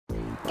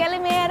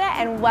Kalimera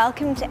and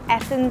welcome to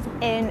Athens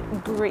in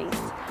Greece.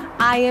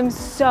 I am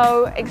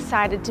so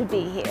excited to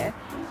be here.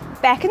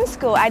 Back in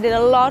school I did a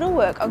lot of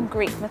work on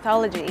Greek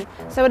mythology,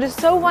 so it is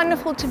so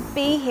wonderful to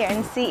be here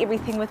and see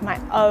everything with my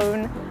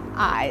own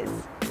eyes.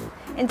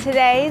 In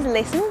today's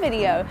lesson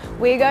video,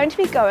 we're going to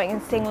be going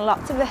and seeing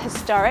lots of the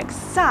historic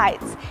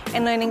sites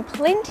and learning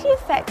plenty of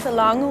facts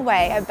along the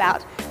way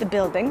about the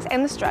buildings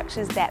and the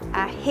structures that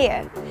are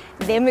here.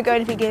 Then we're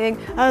going to be getting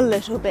a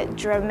little bit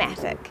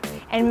dramatic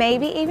and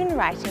maybe even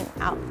writing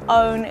our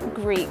own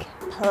Greek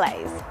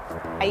plays.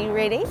 Are you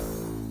ready?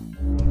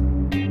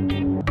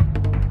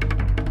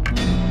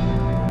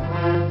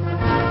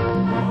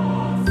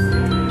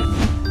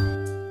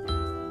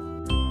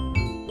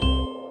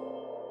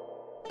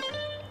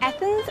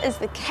 Athens is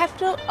the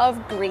capital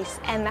of Greece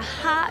and the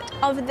heart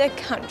of the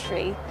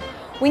country.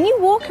 When you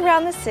walk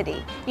around the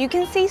city, you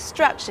can see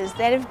structures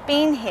that have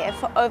been here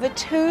for over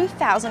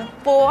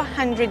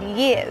 2,400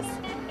 years.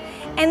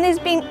 And there's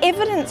been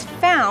evidence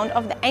found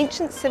of the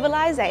ancient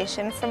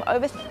civilization from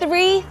over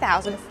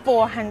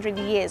 3,400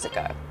 years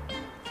ago.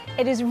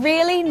 It is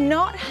really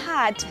not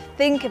hard to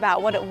think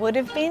about what it would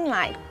have been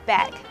like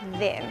back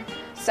then.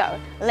 So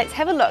let's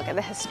have a look at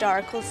the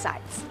historical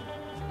sites.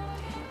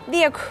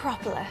 The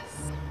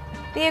Acropolis.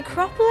 The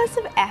Acropolis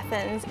of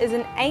Athens is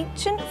an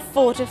ancient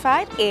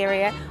fortified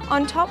area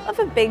on top of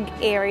a big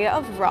area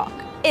of rock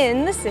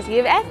in the city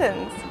of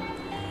Athens.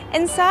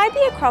 Inside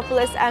the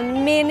Acropolis are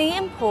many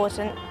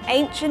important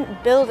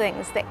ancient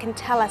buildings that can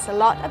tell us a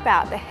lot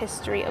about the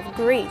history of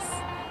Greece.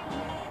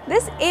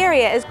 This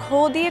area is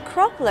called the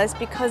Acropolis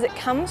because it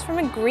comes from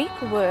a Greek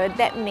word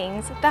that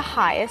means the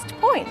highest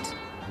point.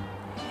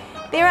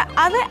 There are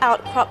other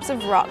outcrops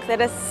of rock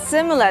that are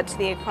similar to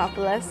the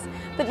Acropolis,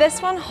 but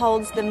this one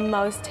holds the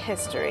most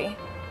history.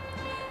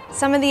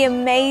 Some of the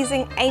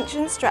amazing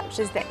ancient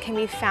structures that can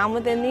be found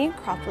within the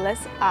Acropolis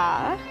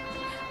are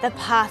the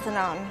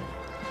Parthenon.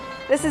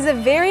 This is a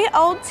very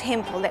old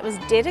temple that was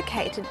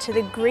dedicated to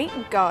the Greek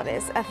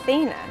goddess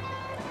Athena.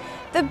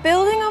 The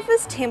building of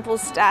this temple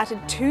started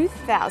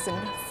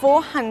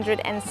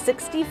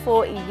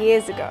 2,464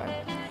 years ago.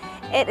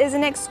 It is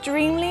an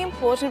extremely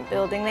important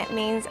building that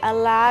means a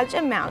large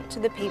amount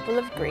to the people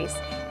of Greece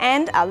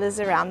and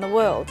others around the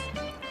world.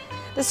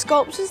 The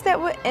sculptures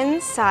that were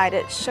inside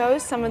it show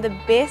some of the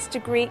best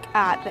Greek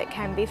art that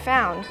can be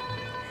found.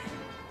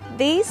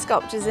 These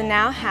sculptures are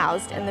now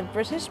housed in the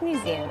British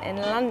Museum in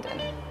London.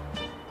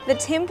 The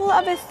Temple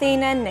of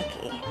Athena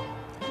Nike.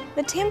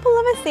 The Temple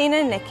of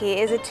Athena Nike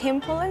is a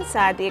temple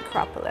inside the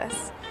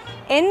Acropolis.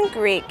 In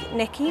Greek,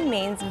 Nike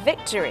means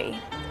victory.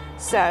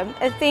 So,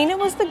 Athena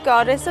was the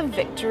goddess of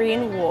victory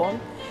in war.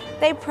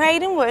 They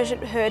prayed and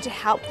worshipped her to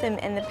help them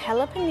in the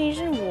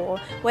Peloponnesian War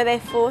where they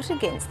fought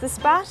against the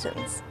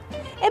Spartans.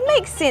 It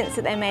makes sense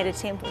that they made a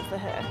temple for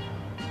her.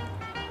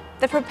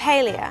 The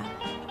Propylaea.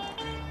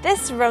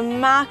 This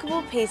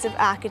remarkable piece of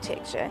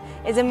architecture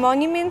is a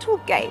monumental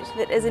gate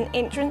that is an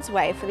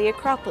entranceway for the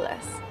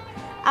Acropolis.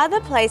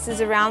 Other places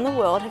around the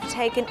world have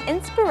taken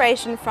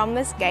inspiration from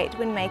this gate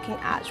when making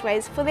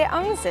archways for their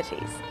own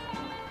cities.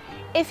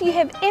 If you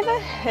have ever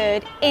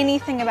heard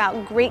anything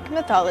about Greek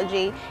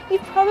mythology,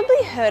 you've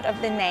probably heard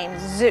of the name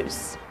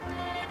Zeus.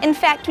 In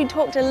fact, we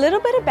talked a little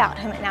bit about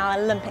him in our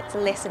Olympics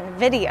lesson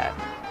video.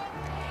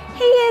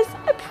 He is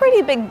a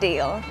pretty big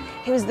deal.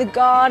 He was the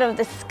god of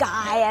the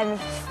sky and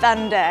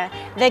thunder,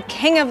 the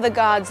king of the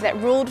gods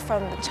that ruled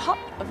from the top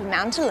of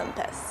Mount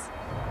Olympus.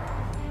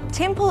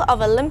 Temple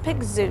of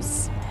Olympic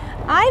Zeus.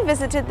 I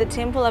visited the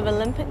Temple of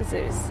Olympic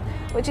Zeus,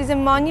 which is a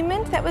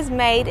monument that was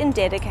made and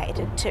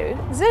dedicated to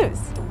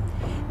Zeus.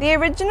 The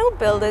original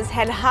builders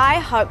had high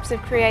hopes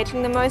of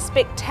creating the most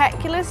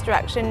spectacular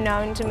structure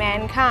known to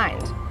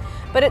mankind,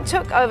 but it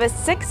took over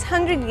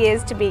 600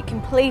 years to be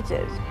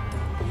completed.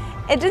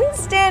 It didn't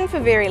stand for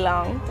very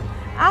long.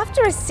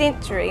 After a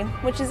century,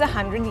 which is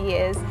 100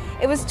 years,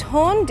 it was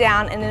torn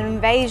down in an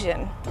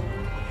invasion.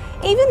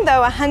 Even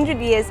though 100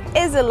 years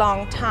is a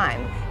long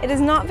time, it is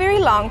not very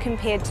long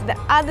compared to the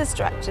other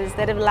structures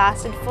that have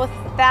lasted for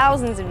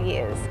thousands of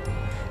years.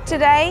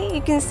 Today,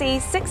 you can see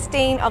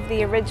 16 of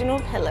the original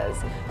pillars,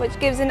 which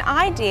gives an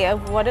idea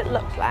of what it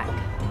looked like.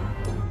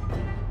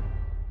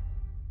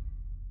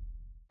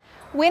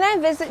 When I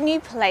visit new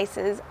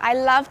places, I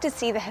love to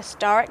see the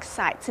historic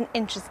sites and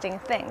interesting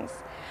things.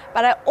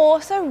 But I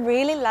also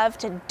really love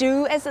to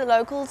do as the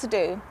locals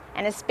do,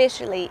 and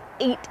especially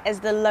eat as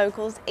the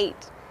locals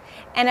eat.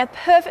 And a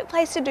perfect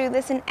place to do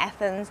this in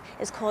Athens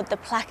is called the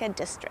Plaka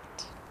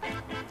district.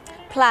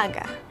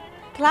 Plaka.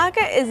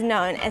 Plaka is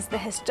known as the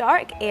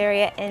historic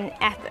area in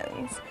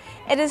Athens.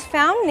 It is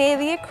found near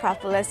the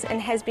Acropolis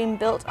and has been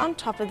built on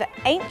top of the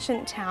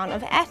ancient town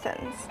of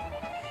Athens.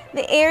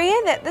 The area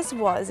that this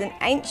was in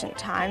ancient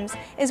times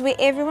is where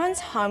everyone's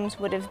homes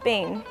would have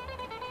been.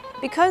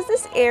 Because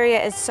this area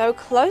is so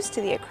close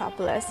to the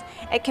Acropolis,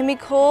 it can be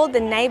called the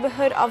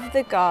neighborhood of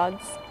the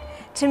gods.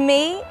 To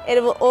me,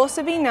 it will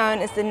also be known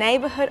as the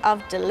neighborhood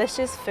of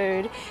delicious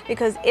food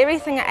because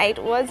everything I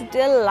ate was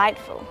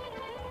delightful.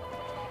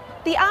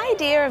 The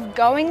idea of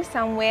going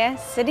somewhere,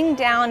 sitting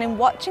down and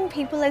watching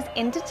people as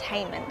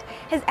entertainment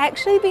has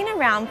actually been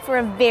around for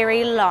a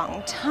very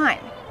long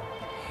time.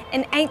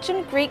 In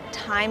ancient Greek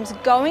times,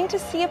 going to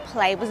see a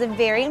play was a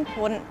very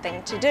important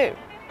thing to do.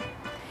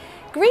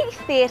 Greek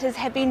theatres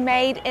have been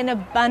made in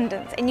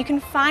abundance, and you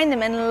can find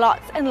them in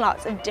lots and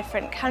lots of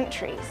different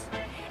countries.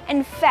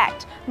 In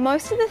fact,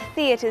 most of the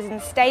theatres and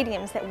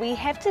stadiums that we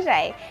have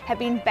today have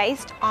been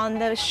based on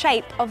the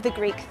shape of the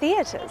Greek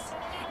theatres.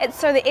 It's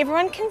so that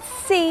everyone can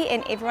see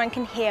and everyone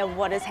can hear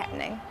what is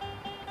happening.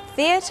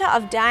 Theatre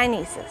of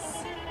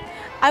Dionysus.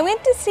 I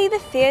went to see the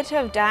Theatre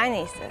of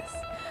Dionysus.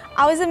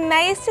 I was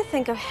amazed to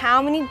think of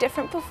how many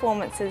different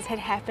performances had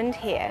happened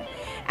here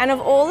and of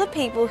all the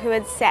people who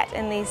had sat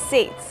in these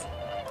seats.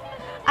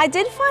 I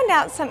did find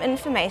out some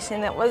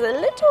information that was a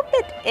little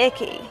bit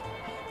icky.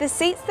 The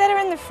seats that are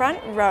in the front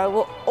row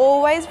were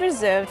always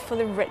reserved for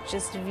the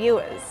richest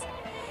viewers.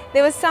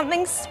 There was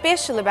something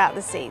special about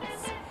the seats.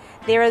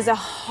 There is a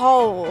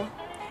hole,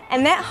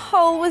 and that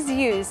hole was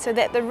used so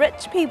that the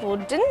rich people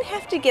didn't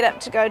have to get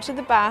up to go to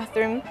the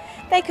bathroom.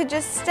 They could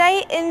just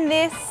stay in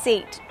their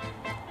seat.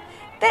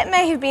 That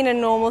may have been a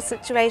normal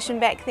situation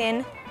back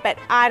then, but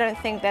I don't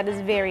think that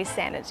is very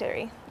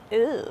sanitary.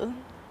 Ew.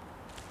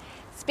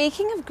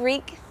 Speaking of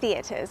Greek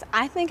theatres,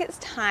 I think it's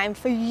time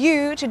for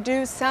you to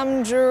do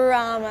some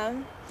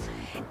drama.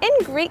 In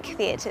Greek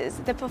theatres,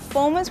 the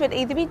performers would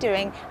either be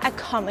doing a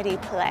comedy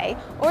play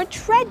or a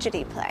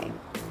tragedy play.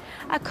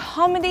 A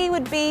comedy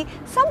would be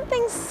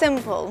something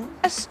simple,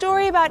 a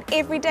story about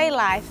everyday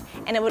life,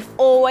 and it would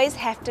always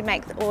have to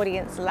make the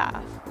audience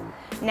laugh.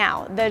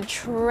 Now, the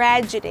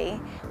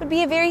tragedy would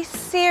be a very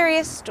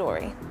serious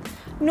story.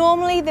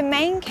 Normally, the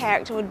main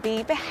character would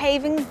be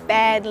behaving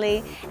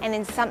badly, and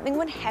then something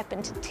would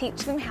happen to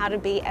teach them how to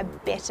be a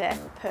better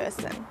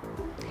person.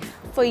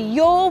 For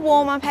your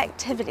warm-up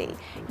activity,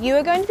 you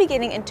are going to be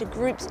getting into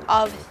groups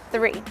of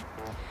 3.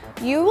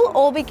 You will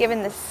all be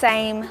given the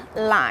same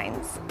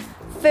lines.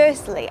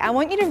 Firstly, I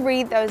want you to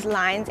read those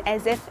lines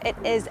as if it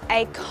is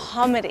a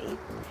comedy.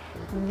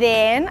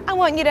 Then I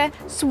want you to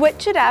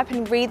switch it up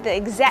and read the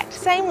exact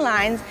same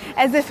lines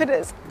as if it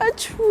is a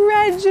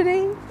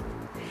tragedy.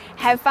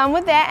 Have fun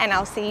with that, and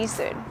I'll see you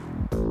soon.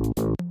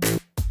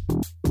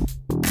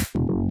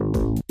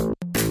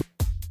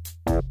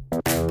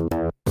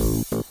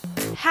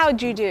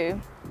 How'd you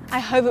do? I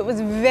hope it was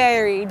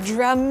very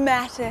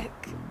dramatic.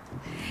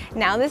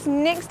 Now, this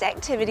next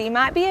activity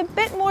might be a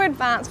bit more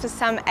advanced for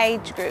some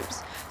age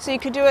groups, so you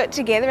could do it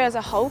together as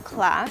a whole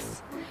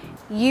class.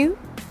 You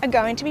are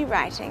going to be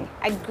writing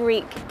a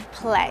Greek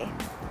play.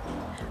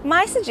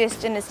 My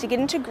suggestion is to get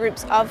into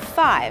groups of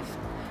 5.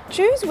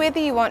 Choose whether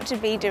you want to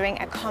be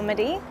doing a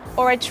comedy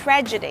or a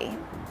tragedy.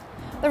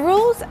 The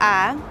rules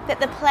are that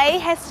the play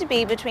has to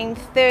be between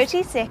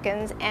 30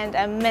 seconds and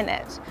a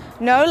minute,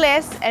 no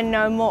less and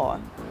no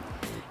more.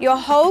 Your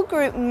whole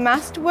group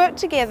must work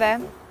together,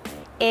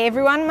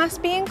 everyone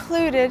must be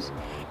included,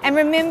 and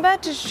remember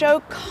to show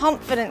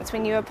confidence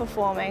when you are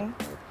performing.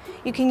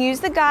 You can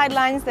use the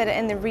guidelines that are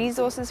in the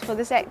resources for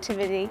this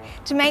activity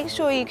to make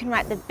sure you can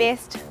write the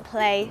best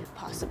play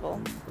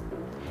possible.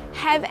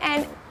 Have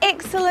an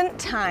excellent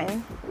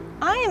time.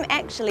 I am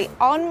actually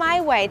on my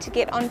way to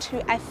get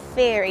onto a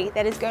ferry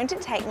that is going to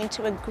take me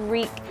to a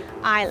Greek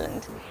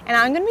island, and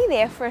I'm going to be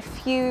there for a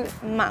few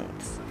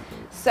months.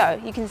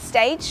 So you can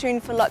stay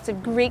tuned for lots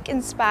of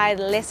Greek-inspired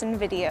lesson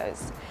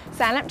videos.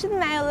 Sign up to the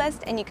mail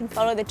list and you can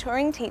follow the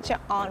touring teacher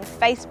on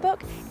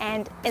Facebook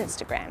and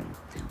Instagram.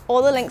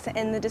 All the links are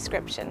in the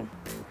description.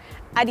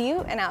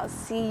 Adieu, and I'll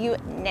see you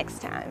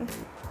next time.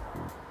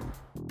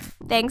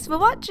 Thanks for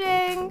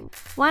watching!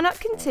 Why not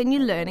continue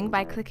learning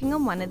by clicking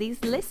on one of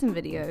these lesson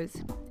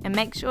videos? And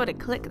make sure to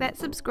click that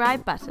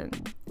subscribe button.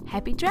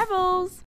 Happy travels!